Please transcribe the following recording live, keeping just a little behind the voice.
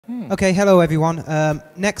Okay, hello everyone.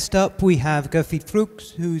 Next up we have Gerfried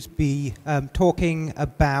Fuchs, who's be talking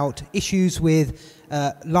about issues with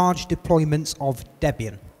large deployments of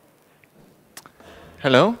Debian.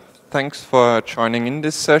 Hello, thanks for joining in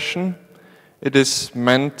this session. It is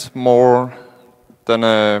meant more than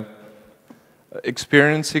a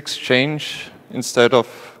experience exchange instead of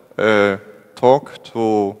a talk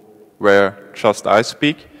to where just I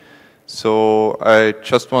speak. So I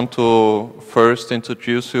just want to first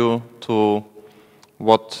introduce you to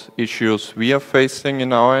what issues we are facing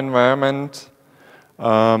in our environment.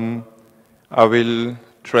 I will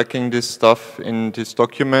tracking this stuff in this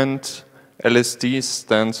document. LSD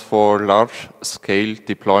stands for Large Scale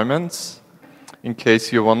Deployments, in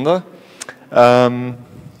case you wonder.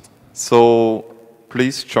 So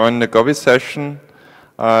please join the Gobi session.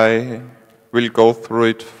 I will go through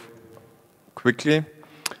it quickly.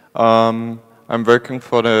 I'm working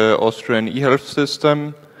for the Austrian e-health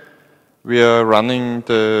system. We are running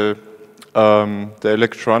the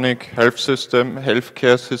electronic health system,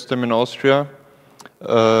 healthcare system in Austria.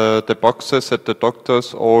 The boxes at the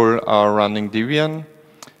doctors all are running Debian.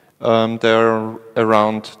 There are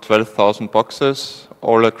around 12,000 boxes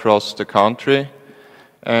all across the country,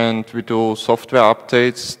 and we do software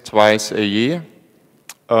updates twice a year.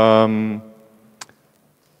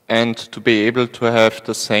 And to be able to have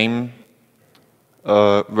the same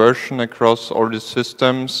version across all the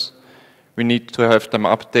systems, we need to have them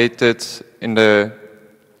updated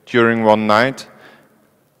during one night.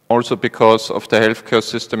 Also because of the healthcare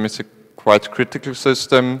system is a quite critical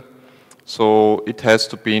system, so it has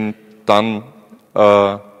to be done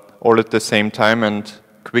all at the same time and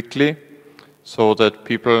quickly, so that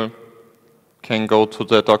people can go to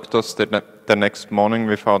the doctors the next morning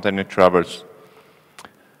without any troubles.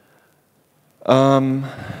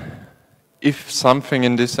 If something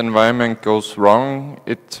in this environment goes wrong,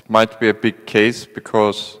 it might be a big case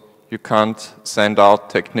because you can't send out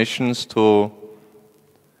technicians to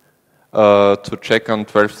check on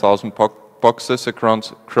 12,000 boxes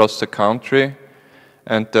across the country,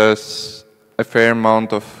 and there's a fair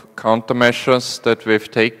amount of countermeasures that we've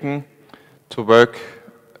taken to work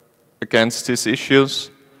against these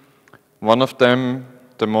issues. One of them,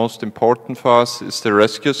 the most important for us, is the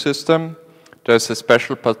rescue system. There's a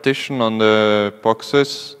special partition on the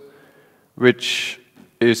boxes which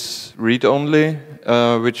is read-only,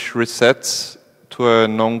 which resets to a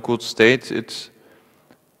non-good state.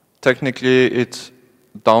 Technically it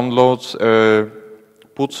downloads a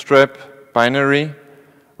bootstrap binary,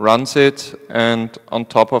 runs it, and on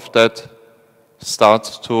top of that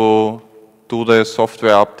starts to do the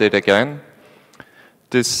software update again.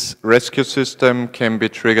 This rescue system can be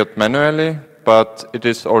triggered manually, but it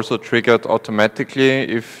is also triggered automatically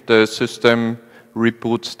if the system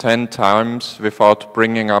reboots 10 times without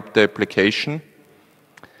bringing up the application.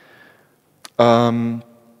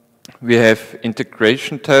 We have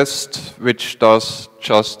integration test, which does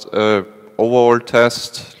just an overall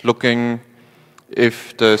test, looking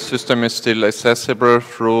if the system is still accessible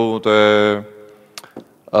through the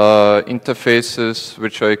interfaces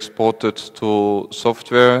which are exported to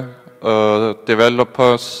software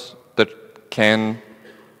developers that can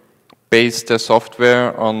base their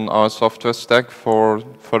software on our software stack for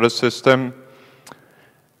the system,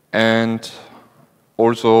 and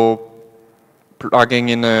also plugging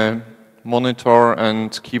in a monitor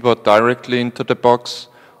and keyboard directly into the box,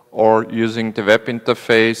 or using the web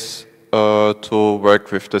interface to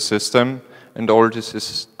work with the system. And all this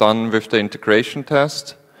is done with the integration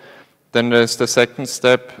test. Then there's the second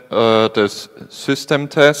step, the system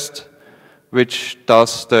test, which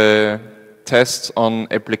does the tests on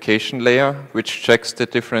application layer, which checks the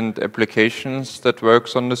different applications that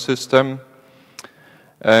works on the system.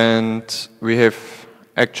 And we have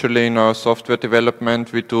actually in our software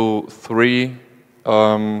development, we do 3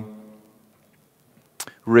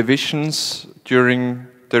 revisions during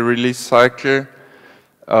the release cycle.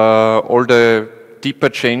 All the deeper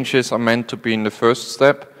changes are meant to be in the first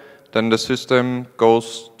step. Then the system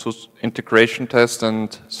goes to integration test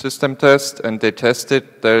and system test, and they test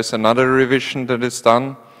it. There is another revision that is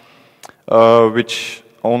done, which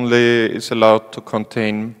only is allowed to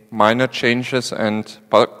contain minor changes and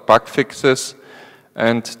bug fixes.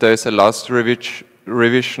 And there is a last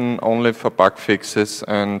revision only for bug fixes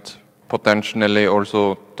and potentially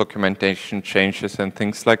also documentation changes and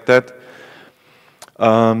things like that.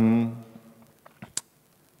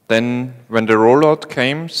 Then when the rollout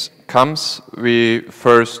comes, we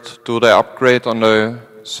first do the upgrade on the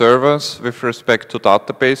servers with respect to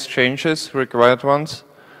database changes, required ones.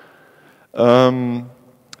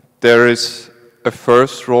 There is a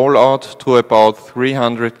first rollout to about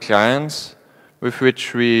 300 clients, with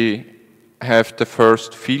which we have the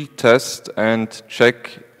first field test and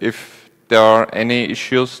check if there are any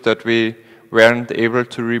issues that we weren't able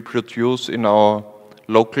to reproduce in our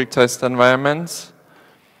local test environments.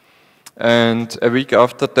 And a week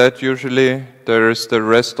after that, usually, there is the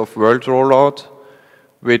rest of world rollout,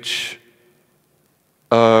 which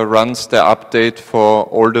runs the update for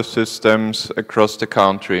all the systems across the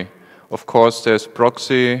country. Of course, there's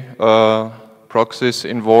proxies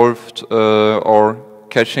involved or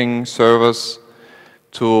caching servers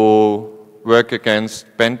to work against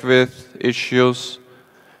bandwidth issues.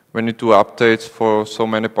 When you do updates for so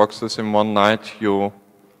many boxes in one night, you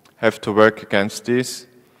have to work against these.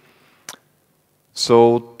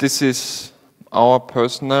 So this is our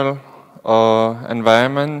personal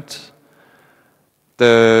environment.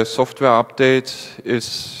 The software update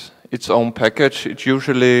is its own package. It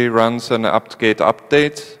usually runs an apt-get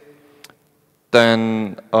update.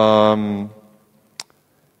 Then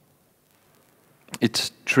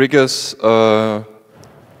it triggers an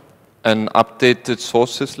updated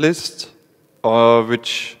sources list,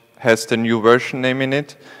 which has the new version name in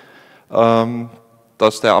it.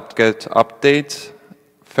 Does the apt-get update,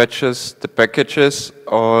 fetches the packages.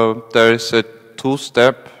 There is a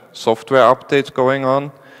two-step software update going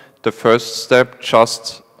on. The first step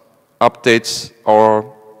just updates our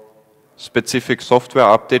specific software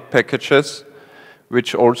update packages,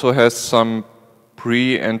 which also has some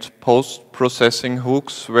pre- and post-processing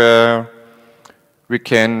hooks where we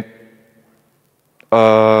can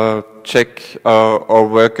check or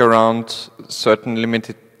work around certain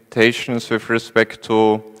limitations with respect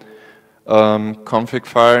to config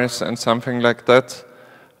files and something like that.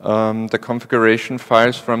 The configuration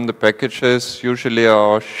files from the packages usually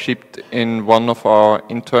are shipped in one of our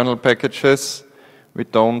internal packages. We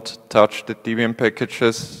don't touch the Debian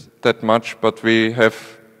packages that much, but we have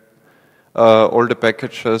all the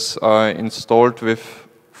packages are installed with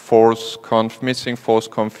force-conf missing,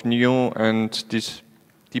 force-conf new, and these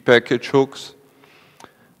depackage hooks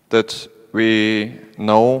that we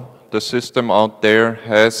know the system out there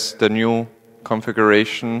has the new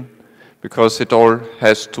configuration, because it all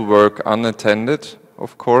has to work unattended,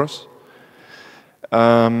 of course.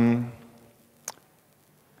 And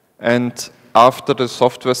after the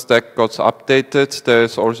software stack got updated, there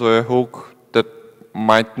is also a hook that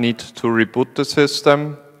might need to reboot the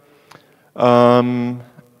system. And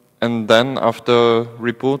then after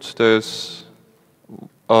reboot, there's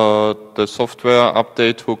the software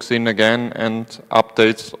update hooks in again and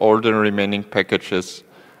updates all the remaining packages,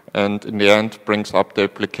 and in the end brings up the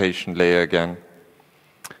application layer again.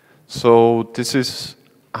 So this is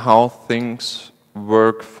how things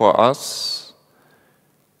work for us.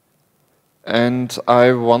 And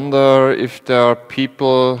I wonder if there are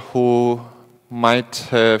people who might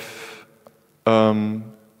have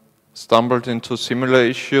stumbled into similar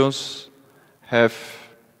issues, have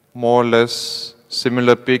more or less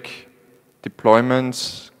similar big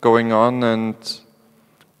deployments going on, and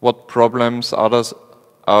what problems others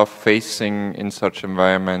are facing in such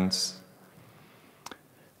environments.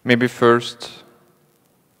 Maybe first,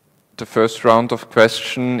 the first round of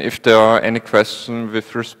questions, if there are any questions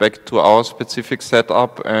with respect to our specific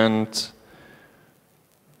setup. And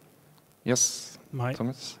yes,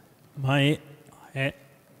 Thomas?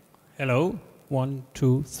 Hello, 1,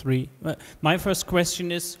 2, 3. My first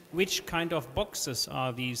question is, which kind of boxes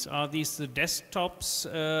are these? Are these the desktops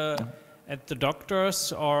at the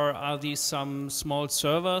doctors, or are these some small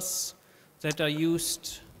servers that are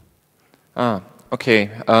used? Okay.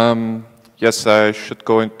 Yes, I should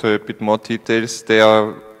go into a bit more details. They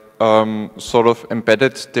are sort of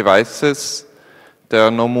embedded devices. There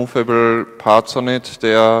are no movable parts on it.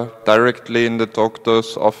 They are directly in the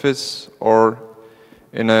doctor's office or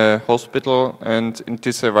in a hospital, and in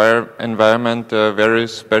this environment there are very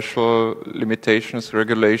special limitations,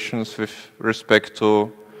 regulations with respect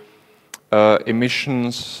to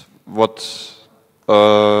emissions, what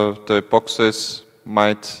the boxes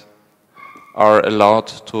are allowed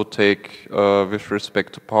to take with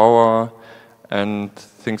respect to power and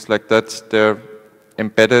things like that. They're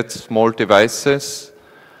embedded small devices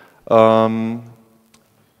and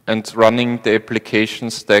running the application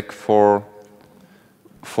stack for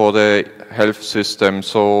the health system.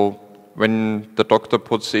 So when the doctor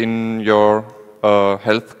puts in your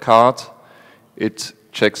health card, it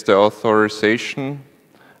checks the authorization,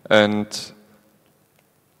 and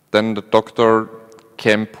then the doctor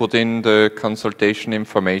can put in the consultation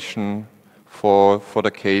information for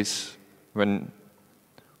the case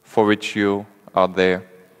for which you are there.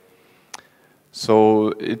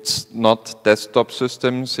 So it's not desktop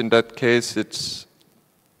systems in that case, it's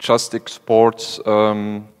just exports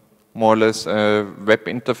more or less a web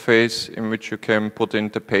interface in which you can put in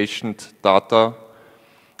the patient data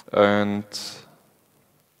and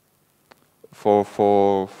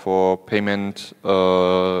for payment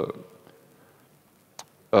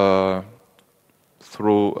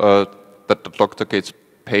through that the doctor gets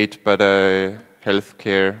paid by the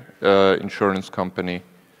healthcare insurance company.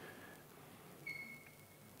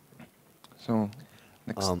 So,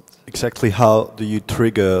 next. Exactly how do you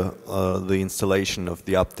trigger the installation of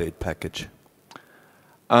the update package?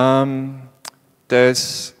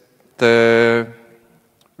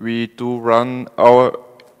 We do run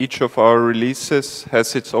each of our releases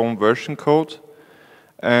has its own version code,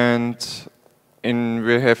 and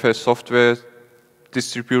we have a software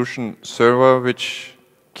distribution server which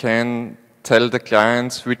can tell the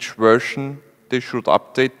clients which version they should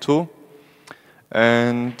update to,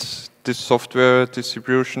 and this software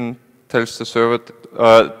distribution tells the server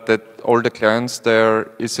that all the clients there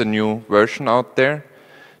is a new version out there.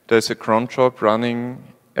 There's a cron job running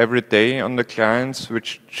every day on the clients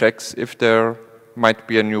which checks if there might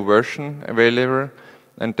be a new version available,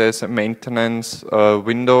 and there's a maintenance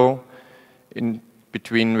window in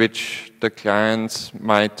between which the clients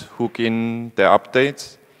might hook in the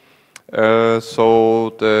updates. So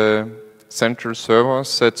the central server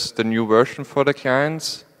sets the new version for the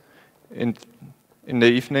clients. In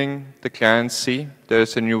the evening, the clients see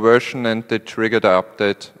there's a new version and they trigger the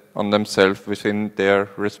update on themselves within their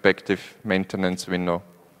respective maintenance window.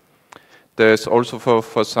 There's also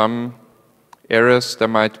for some areas there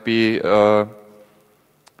might be,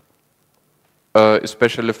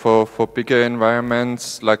 especially for bigger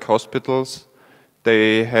environments like hospitals,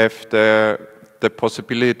 they have the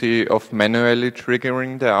possibility of manually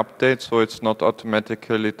triggering the update, so it's not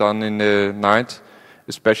automatically done in the night.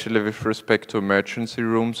 Especially with respect to emergency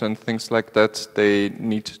rooms and things like that, they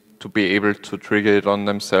need to be able to trigger it on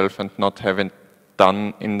themselves and not have it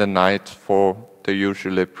done in the night for the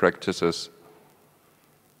usual practices.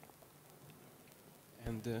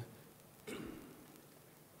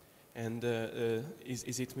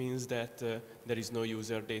 Is it means that there is no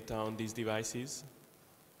user data on these devices?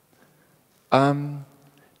 On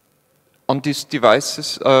these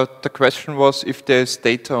devices, the question was if there is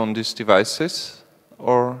data on these devices.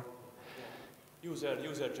 Or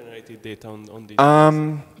user-generated data on these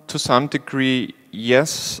to some degree,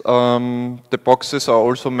 yes. The boxes are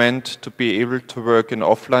also meant to be able to work in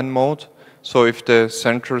offline mode. So if the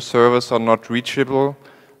central servers are not reachable,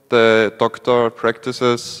 the doctor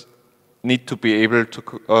practices need to be able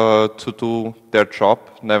to do their job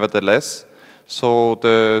nevertheless. So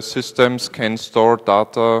the systems can store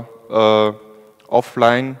data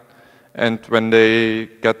offline, and when they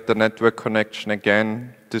get the network connection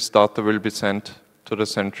again, this data will be sent to the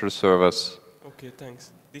central servers. Okay,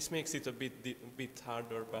 thanks. This makes it a bit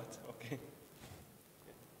harder, but okay.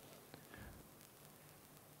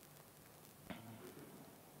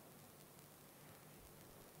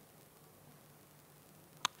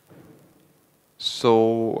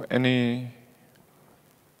 So, any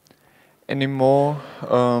more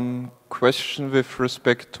questions with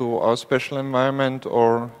respect to our special environment,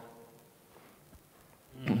 or?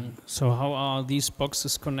 So how are these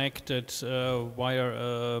boxes connected via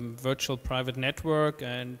a virtual private network,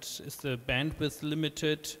 and is the bandwidth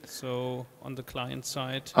limited, so on the client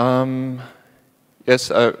side?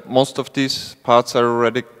 Yes, most of these parts are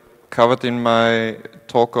already covered in my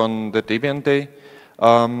talk on the Debian Day.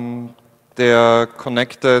 They are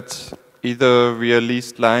connected either via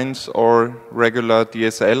leased lines or regular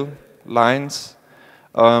DSL lines.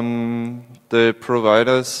 The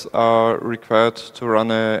providers are required to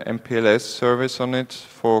run a MPLS service on it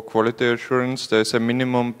for quality assurance. There's a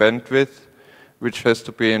minimum bandwidth which has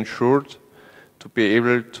to be ensured to be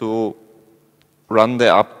able to run the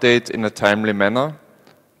update in a timely manner,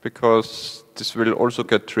 because this will also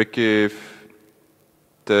get tricky if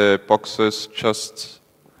the boxes just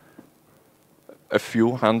a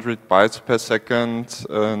few hundred bytes per second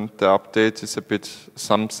and the update is a bit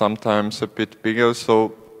sometimes a bit bigger.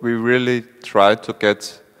 So we really try to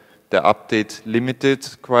get the update limited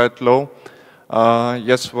quite low.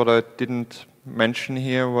 Yes, what I didn't mention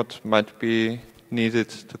here, what might be needed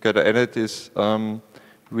to get added is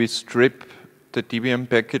we strip the Debian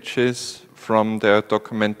packages from their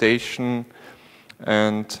documentation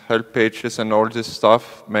and help pages and all this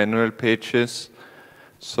stuff, manual pages,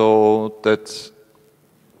 so that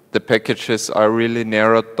the packages are really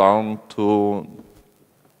narrowed down to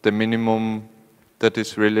the minimum that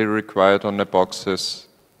is really required on the boxes.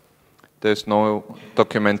 there's no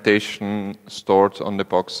documentation stored on the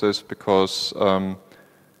boxes because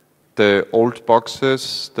the old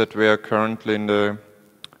boxes that we are currently in the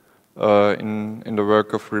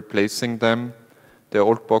work of replacing them, the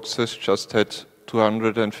old boxes just had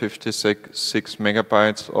 256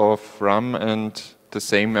 megabytes of RAM and the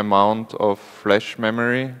same amount of flash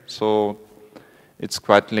memory, so it's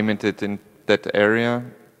quite limited in that area.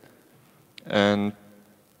 And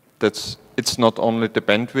it's not only the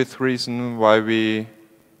bandwidth reason why we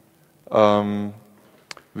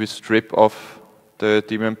strip off the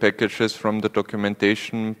Debian packages from the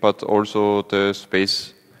documentation, but also the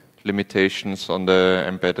space limitations on the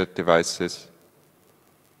embedded devices.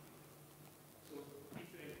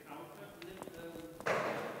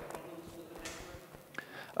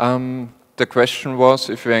 The question was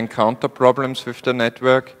if we encounter problems with the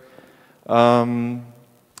network.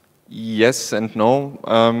 Yes and no.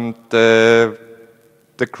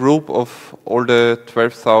 The group of all the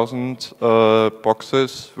 12,000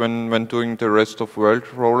 boxes, when doing the rest of world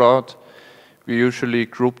rollout, we usually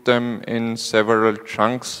group them in several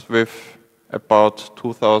chunks with about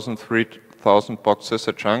 2,000, 3,000 boxes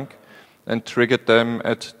a chunk and trigger them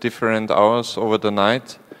at different hours over the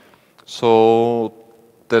night so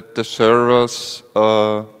that the servers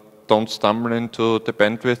don't stumble into the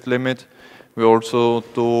bandwidth limit. We also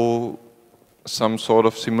do some sort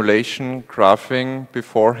of simulation graphing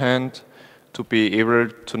beforehand to be able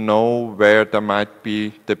to know where there might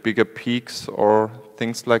be the bigger peaks or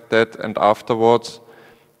things like that, and afterwards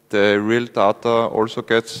the real data also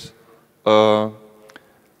gets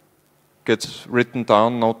written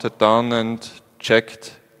down, noted down, and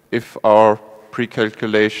checked if our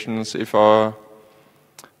pre-calculations, if our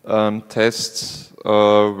tests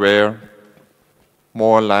were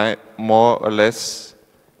more or less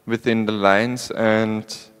within the lines,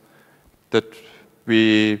 and that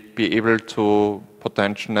we be able to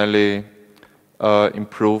potentially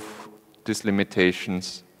improve these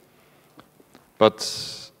limitations. But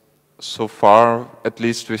so far, at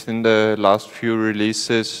least within the last few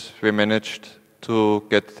releases, we managed to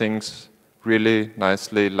get things really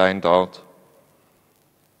nicely lined out.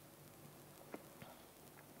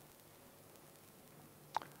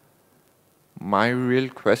 My real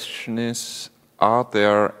question is, are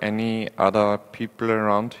there any other people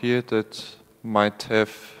around here that might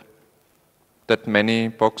have that many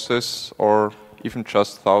boxes or even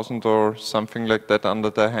just 1,000 or something like that under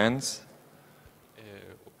their hands?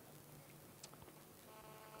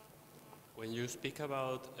 When you speak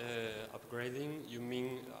about upgrading, you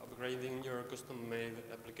mean upgrading your custom-made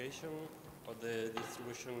application or the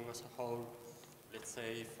distribution as a whole, let's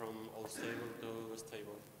say from all stable to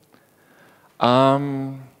stable?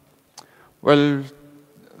 Well,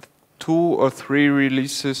 2 or 3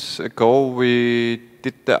 releases ago, we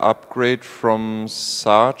did the upgrade from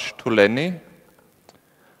Sarge to Lenny.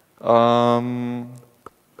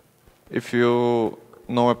 If you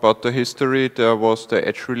know about the history, there was the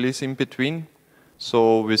Edge release in between.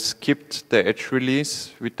 So we skipped the Edge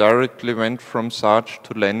release. We directly went from Sarge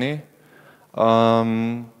to Lenny.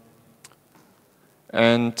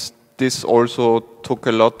 And this also took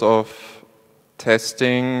a lot of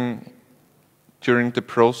testing during the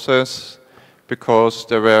process because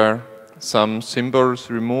there were some symbols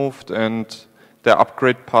removed and the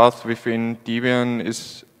upgrade path within Debian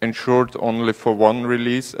is ensured only for one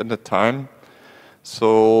release at a time.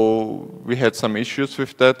 So we had some issues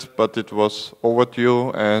with that, but it was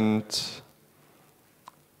overdue, and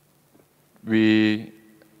we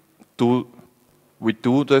do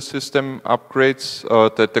the system upgrades,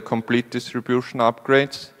 the complete distribution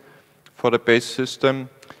upgrades for the base system.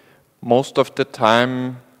 Most of the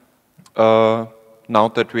time, now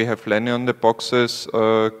that we have Lenny on the boxes,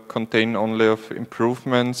 contain only of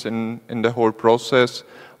improvements in the whole process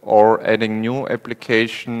or adding new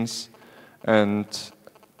applications and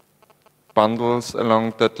bundles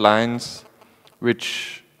along that lines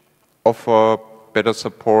which offer better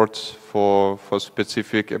support for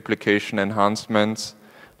specific application enhancements.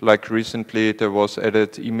 Like recently there was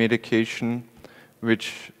added e-medication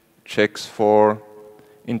which checks for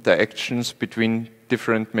interactions between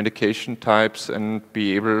different medication types and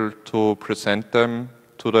be able to present them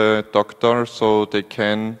to the doctor so they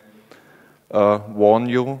can warn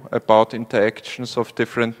you about interactions of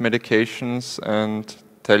different medications and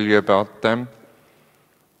tell you about them.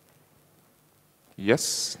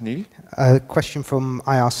 Yes, Neil? A question from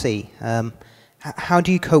IRC. How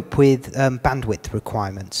do you cope with bandwidth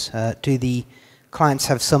requirements? Do the clients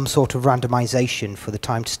have some sort of randomization for the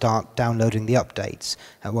time to start downloading the updates,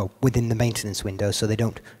 well, within the maintenance window, so they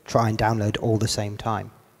don't try and download all the same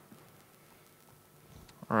time?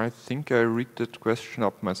 I think I read that question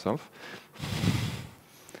up myself.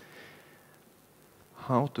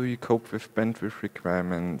 How do you cope with bandwidth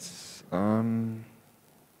requirements?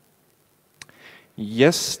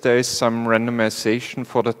 Yes, there is some randomization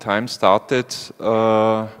for the time started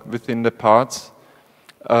within the parts.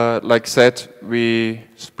 Like said, we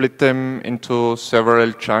split them into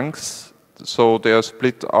several chunks, so they are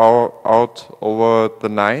split out over the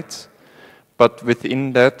night. But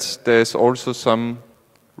within that, there's also some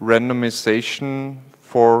randomization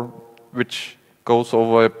for which goes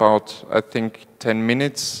over about, I think, 10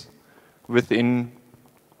 minutes, within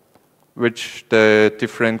which the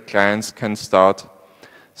different clients can start.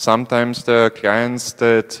 Sometimes there are clients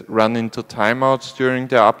that run into timeouts during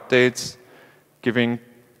the updates, giving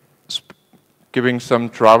some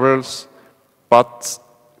troubles, but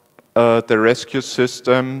the rescue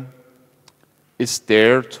system is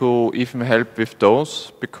there to even help with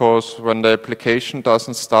those, because when the application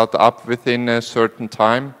doesn't start up within a certain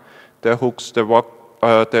time, there's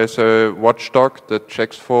a watchdog that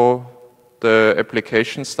checks for the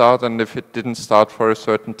application start, and if it didn't start for a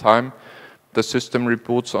certain time, the system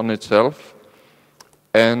reboots on itself.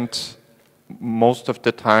 And most of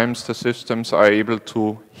the times the systems are able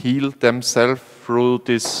to heal themselves through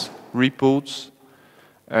these reboots,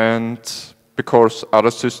 and because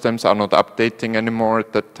other systems are not updating anymore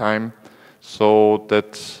at that time, so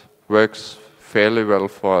that works fairly well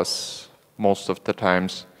for us most of the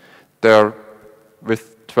times. There,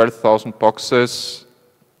 with 12,000 boxes,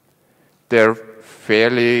 they're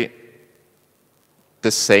fairly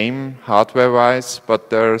the same hardware-wise, but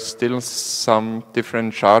there are still some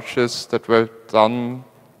different charges that were done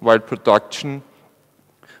while production.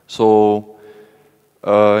 So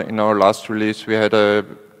in our last release, we had a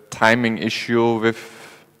timing issue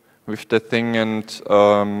with the thing, and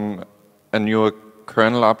a newer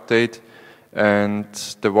kernel update, and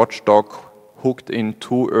the watchdog hooked in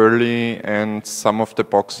too early, and some of the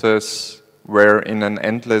boxes were in an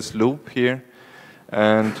endless loop here,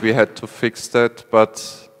 and we had to fix that.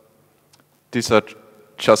 But these are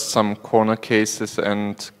just some corner cases,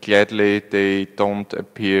 and gladly they don't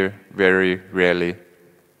appear very rarely.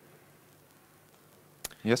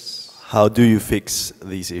 Yes? How do you fix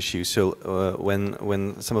these issues? So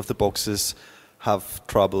when some of the boxes have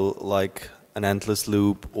trouble, like an endless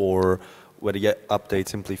loop, or where the update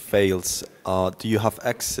simply fails, do you have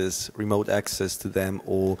access, remote access to them,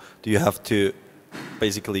 or do you have to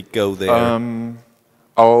basically go there?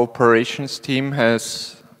 Our operations team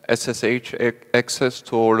has SSH access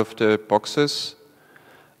to all of the boxes.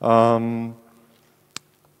 When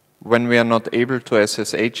we are not able to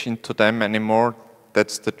SSH into them anymore,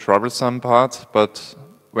 that's the troublesome part, but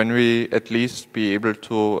when we at least be able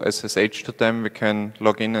to SSH to them, we can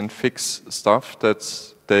log in and fix stuff.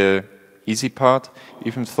 That's the easy part,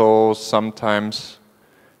 even though sometimes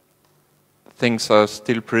things are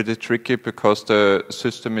still pretty tricky because the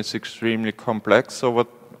system is extremely complex. So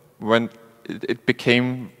when it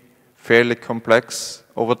became fairly complex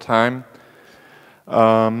over time,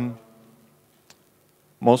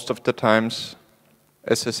 most of the times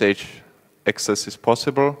SSH access is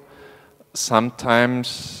possible.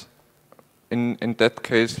 Sometimes, in that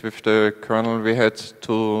case with the kernel, we had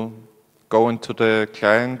to go into the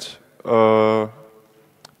client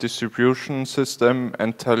distribution system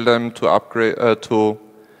and tell them to upgrade, to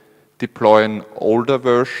deploy an older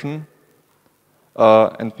version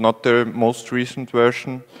and not the most recent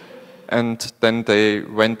version. And then they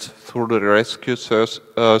went through the rescue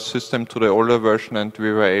system to the older version, and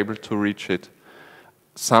we were able to reach it.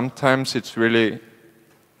 Sometimes it's really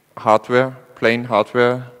hardware, plain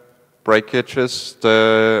hardware breakages.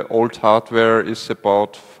 The old hardware is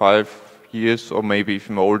about 5 years or maybe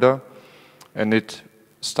even older, and it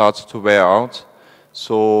starts to wear out.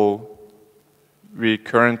 So we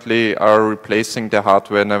currently are replacing the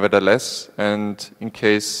hardware nevertheless, and in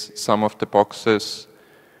case some of the boxes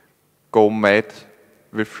go mad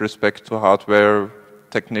with respect to hardware,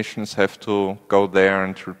 technicians have to go there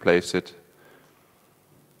and replace it.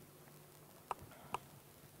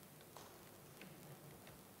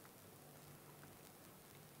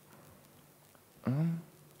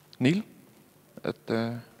 Neil, at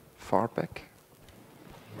the far back.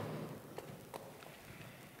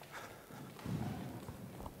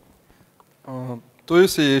 Do you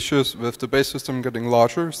see issues with the base system getting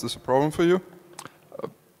larger? Is this a problem for you?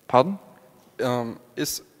 Pardon?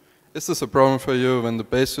 Is this a problem for you when the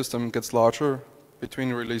base system gets larger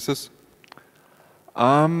between releases?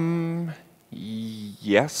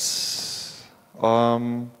 Yes.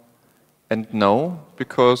 And no,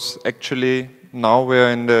 because actually now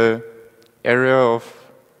we're in the area of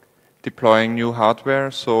deploying new hardware,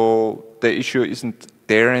 so the issue isn't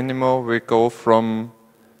there anymore. We go from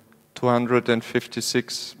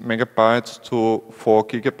 256 megabytes to 4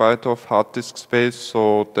 gigabytes of hard disk space,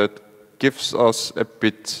 so that gives us a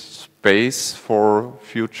bit space for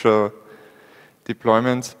future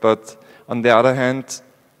deployments. But on the other hand,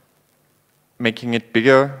 making it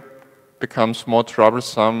bigger becomes more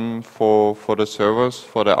troublesome for the servers,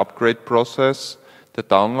 for the upgrade process. The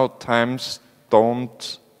download times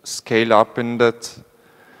don't scale up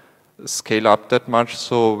that much,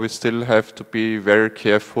 so we still have to be very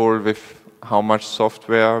careful with how much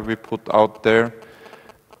software we put out there.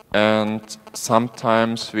 And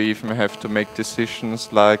sometimes we even have to make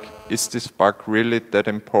decisions like, is this bug really that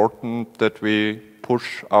important that we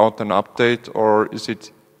push out an update, or is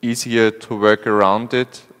it easier to work around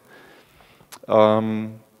it?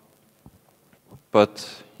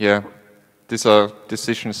 But yeah, these are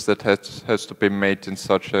decisions that has to be made in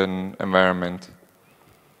such an environment.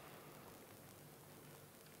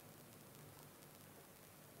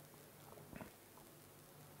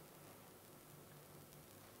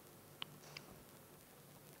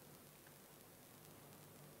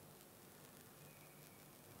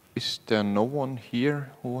 Is there no one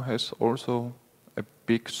here who has also a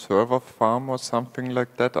big server farm or something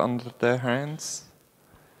like that under their hands?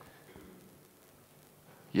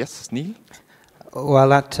 Yes, Neil?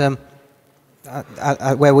 Well, at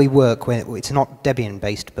where we work, it's not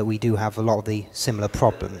Debian-based, but we do have a lot of the similar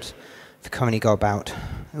problems. If you currently go about,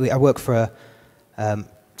 I work for a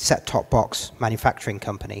set-top box manufacturing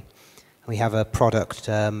company. We have a product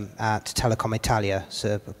at Telecom Italia,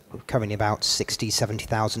 so currently about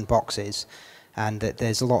 70,000 boxes, and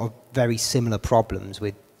there's a lot of very similar problems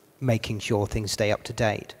with making sure things stay up to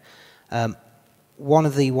date. One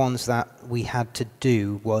of the ones that we had to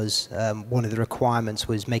do was, one of the requirements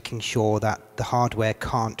was making sure that the hardware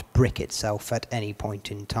can't brick itself at any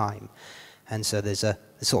point in time. And so there's a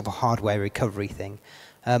sort of a hardware recovery thing.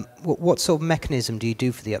 What sort of mechanism do you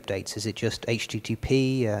do for the updates? Is it just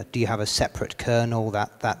HTTP? Do you have a separate kernel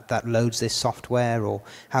that loads this software? Or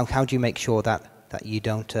how do you make sure that you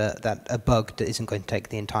don't, that a bug that isn't going to take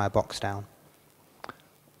the entire box down?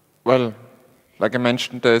 Well, like I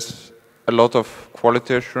mentioned, there's a lot of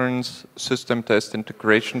quality assurance, system test,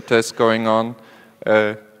 integration tests going on,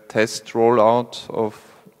 test rollout of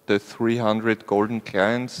the 300 golden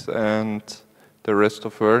clients and the rest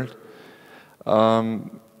of the world.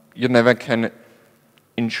 You never can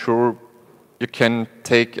ensure, you can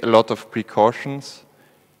take a lot of precautions,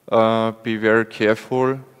 be very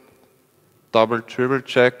careful, double, triple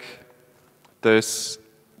check. There's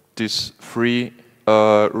these 3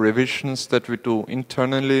 revisions that we do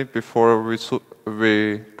internally before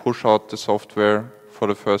we push out the software for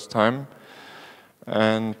the first time.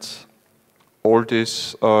 And all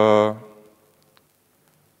these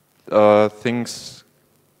things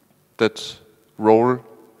that roll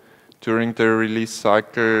during the release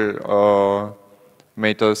cycle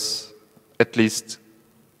made us, at least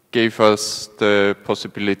gave us the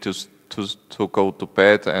possibility to go to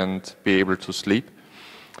bed and be able to sleep.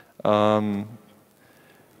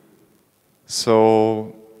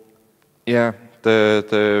 So yeah,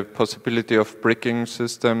 the possibility of bricking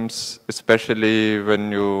systems, especially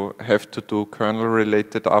when you have to do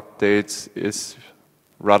kernel-related updates, is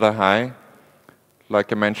rather high.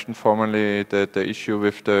 Like I mentioned formerly, the issue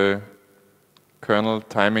with the kernel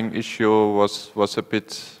timing issue was a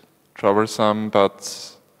bit troublesome,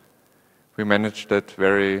 but we managed that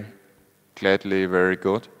very gladly, very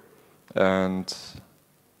good. And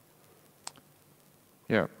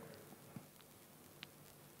yeah.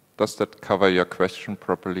 Does that cover your question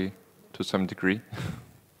properly to some degree?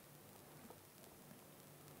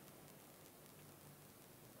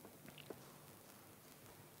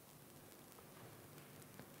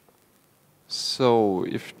 So,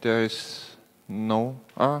 if there is no...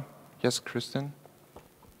 yes, Christian?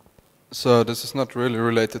 So this is not really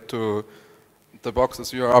related to the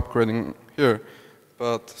boxes you are upgrading here,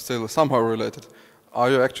 but still somehow related.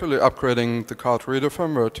 Are you actually upgrading the card reader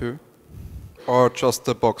firmware too? Or just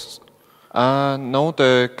the boxes? No,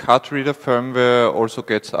 the card reader firmware also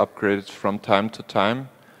gets upgraded from time to time.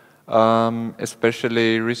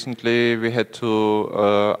 Especially recently we had to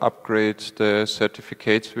upgrade the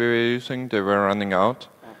certificates we were using. They were running out.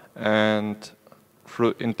 And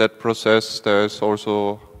in that process there's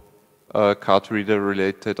also card reader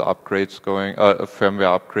related upgrades going,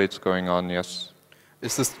 firmware upgrades going on, yes.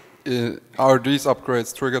 Is this, are these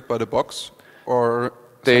upgrades triggered by the box? Or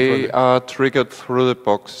they are triggered through the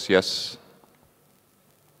box, yes.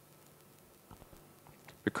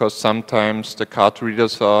 because sometimes the card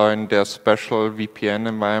readers are in their special VPN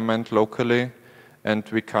environment locally, and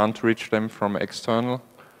we can't reach them from external.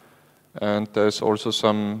 And there's also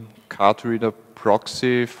some card reader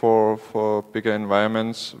proxy for bigger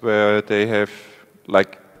environments where they have,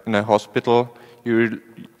 like in a hospital, you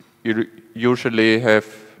usually have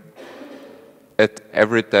at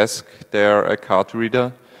every desk there a card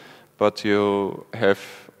reader, but you have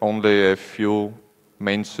only a few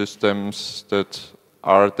main systems that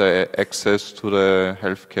are the access to the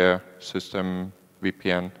healthcare system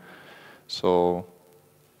VPN. So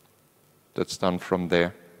that's done from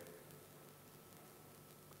there.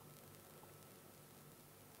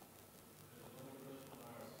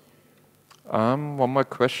 One more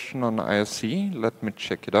question on IRC. Let me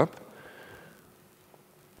check it up.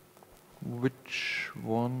 Which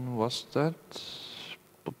one was that?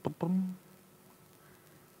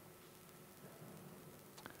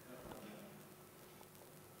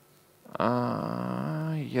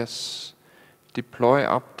 Yes. Deploy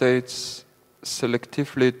updates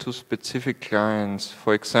selectively to specific clients.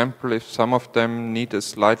 For example, if some of them need a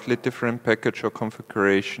slightly different package or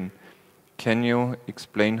configuration. Can you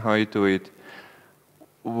explain how you do it?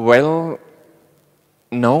 Well,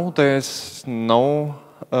 no, there's no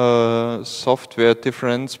software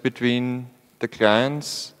difference between the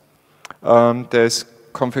clients. There's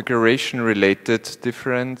configuration-related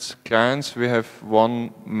different clients. We have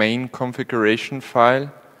one main configuration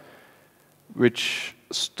file which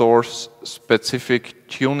stores specific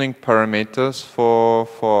tuning parameters for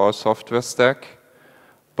our software stack,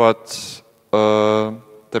 but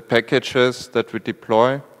the packages that we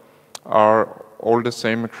deploy are all the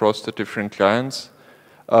same across the different clients.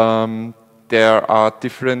 There are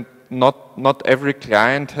different, not every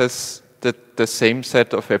client has the same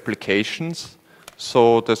set of applications.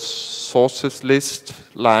 So the sources list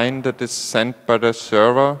line that is sent by the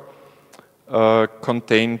server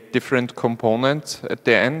contain different components at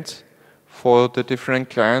the end for the different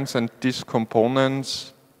clients, and these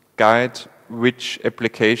components guide which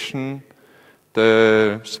application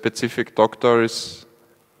the specific doctor is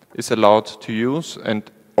allowed to use,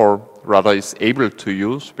 and or rather is able to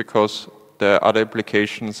use, because the other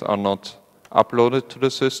applications are not uploaded to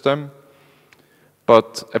the system.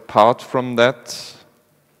 But apart from that,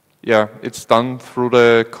 yeah, it's done through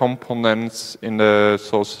the components in the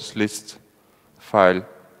sources list file,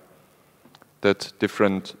 that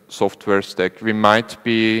different software stack. We might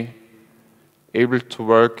be able to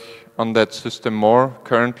work on that system more.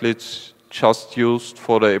 Currently it's just used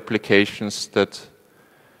for the applications that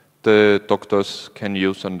the doctors can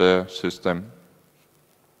use on the system.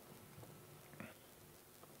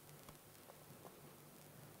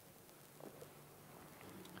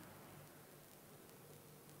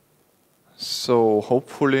 So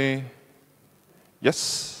hopefully,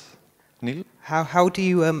 yes, Neil? How do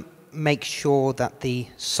you make sure that the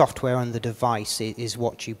software on the device is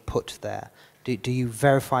what you put there? Do you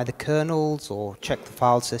verify the kernels or check the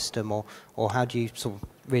file system, or how do you sort of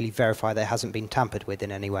really verify that it hasn't been tampered with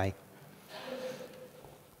in any way?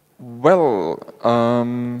 Well,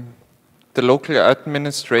 the local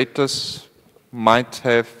administrators might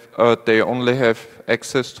have, they only have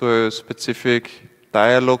access to a specific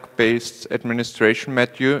dialog-based administration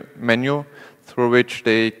menu through which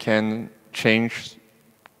they can change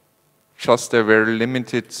just a very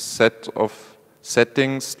limited set of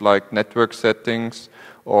settings, like network settings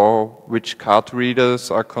or which card readers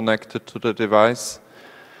are connected to the device.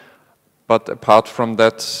 But apart from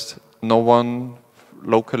that, no one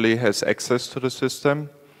locally has access to the system.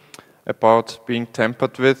 About being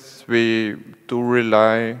tampered with, we do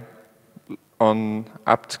rely on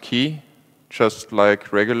apt-key, just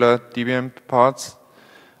like regular Debian parts.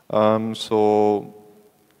 So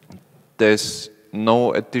there's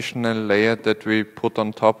no additional layer that we put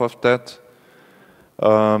on top of that.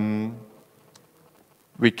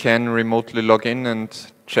 We can remotely log in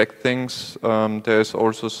and check things. There's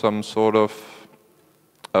also some sort of,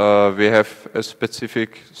 we have a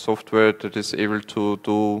specific software that is able to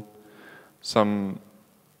do some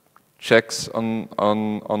checks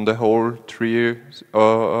on the whole tree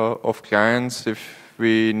of clients. If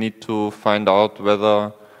we need to find out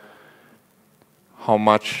whether how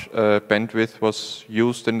much bandwidth was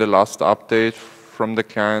used in the last update from the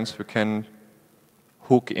clients, we can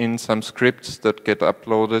hook in some scripts that get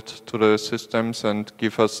uploaded to the systems and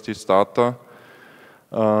give us this data,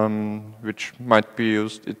 which might be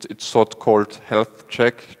used. It's sort called health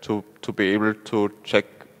check to be able to check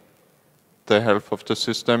the health of the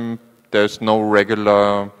system. There's no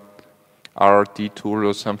regular RRD tool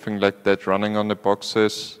or something like that running on the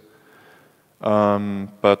boxes,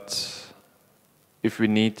 but if we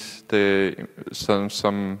need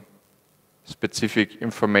some specific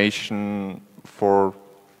information for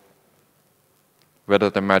whether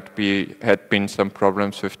there had been some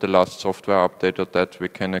problems with the last software update or that, we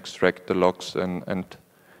can extract the logs and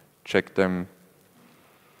check them.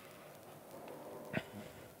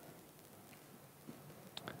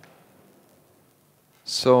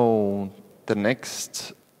 So the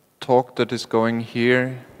next talk that is going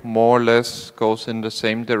here more or less goes in the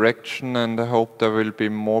same direction, and I hope there will be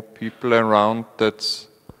more people around that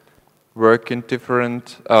work in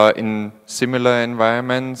in similar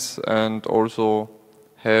environments and also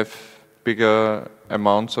have bigger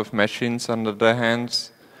amounts of machines under their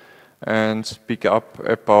hands and speak up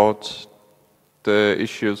about the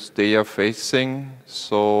issues they are facing.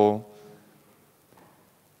 So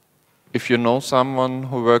if you know someone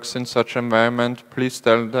who works in such an environment, please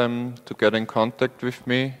tell them to get in contact with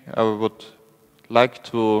me. I would like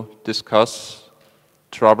to discuss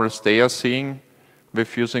troubles they are seeing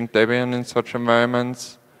with using Debian in such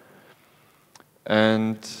environments.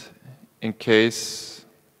 And in case,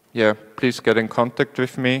 please get in contact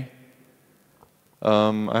with me.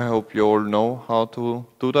 I hope you all know how to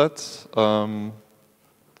do that.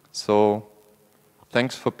 So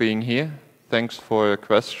thanks for being here. Thanks for your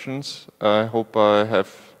questions. I hope I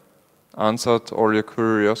have answered all your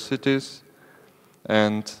curiosities,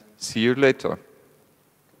 and see you later.